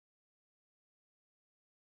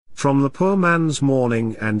From the Poor Man's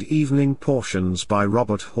Morning and Evening Portions by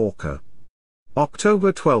Robert Hawker.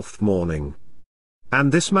 October 12th morning.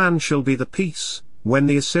 And this man shall be the peace, when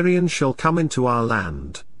the Assyrian shall come into our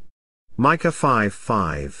land. Micah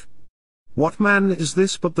 5:5. What man is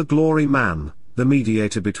this but the glory man, the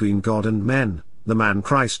mediator between God and men, the man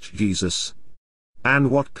Christ Jesus?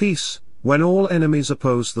 And what peace, when all enemies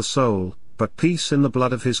oppose the soul, but peace in the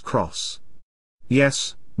blood of his cross?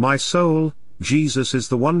 Yes, my soul, Jesus is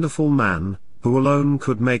the wonderful man, who alone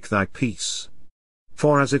could make thy peace.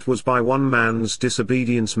 For as it was by one man's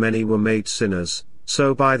disobedience many were made sinners,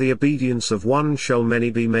 so by the obedience of one shall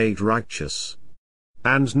many be made righteous.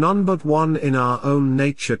 And none but one in our own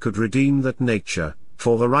nature could redeem that nature,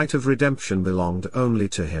 for the right of redemption belonged only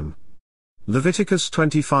to him. Leviticus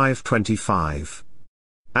 25:25.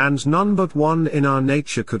 And none but one in our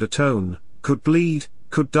nature could atone, could bleed,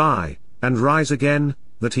 could die, and rise again,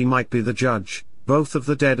 that he might be the judge, both of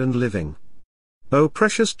the dead and living. O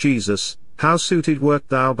precious Jesus, how suited wert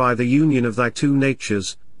thou by the union of thy two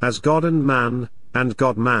natures, as God and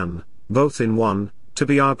God-man, both in one, to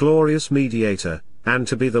be our glorious mediator, and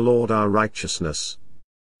to be the Lord our righteousness.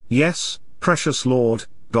 Yes, precious Lord,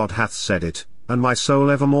 God hath said it, and my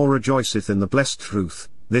soul evermore rejoiceth in the blessed truth,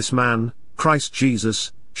 this man, Christ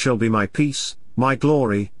Jesus, shall be my peace, my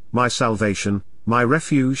glory, my salvation, my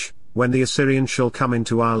refuge, when the Assyrian shall come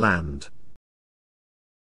into our land.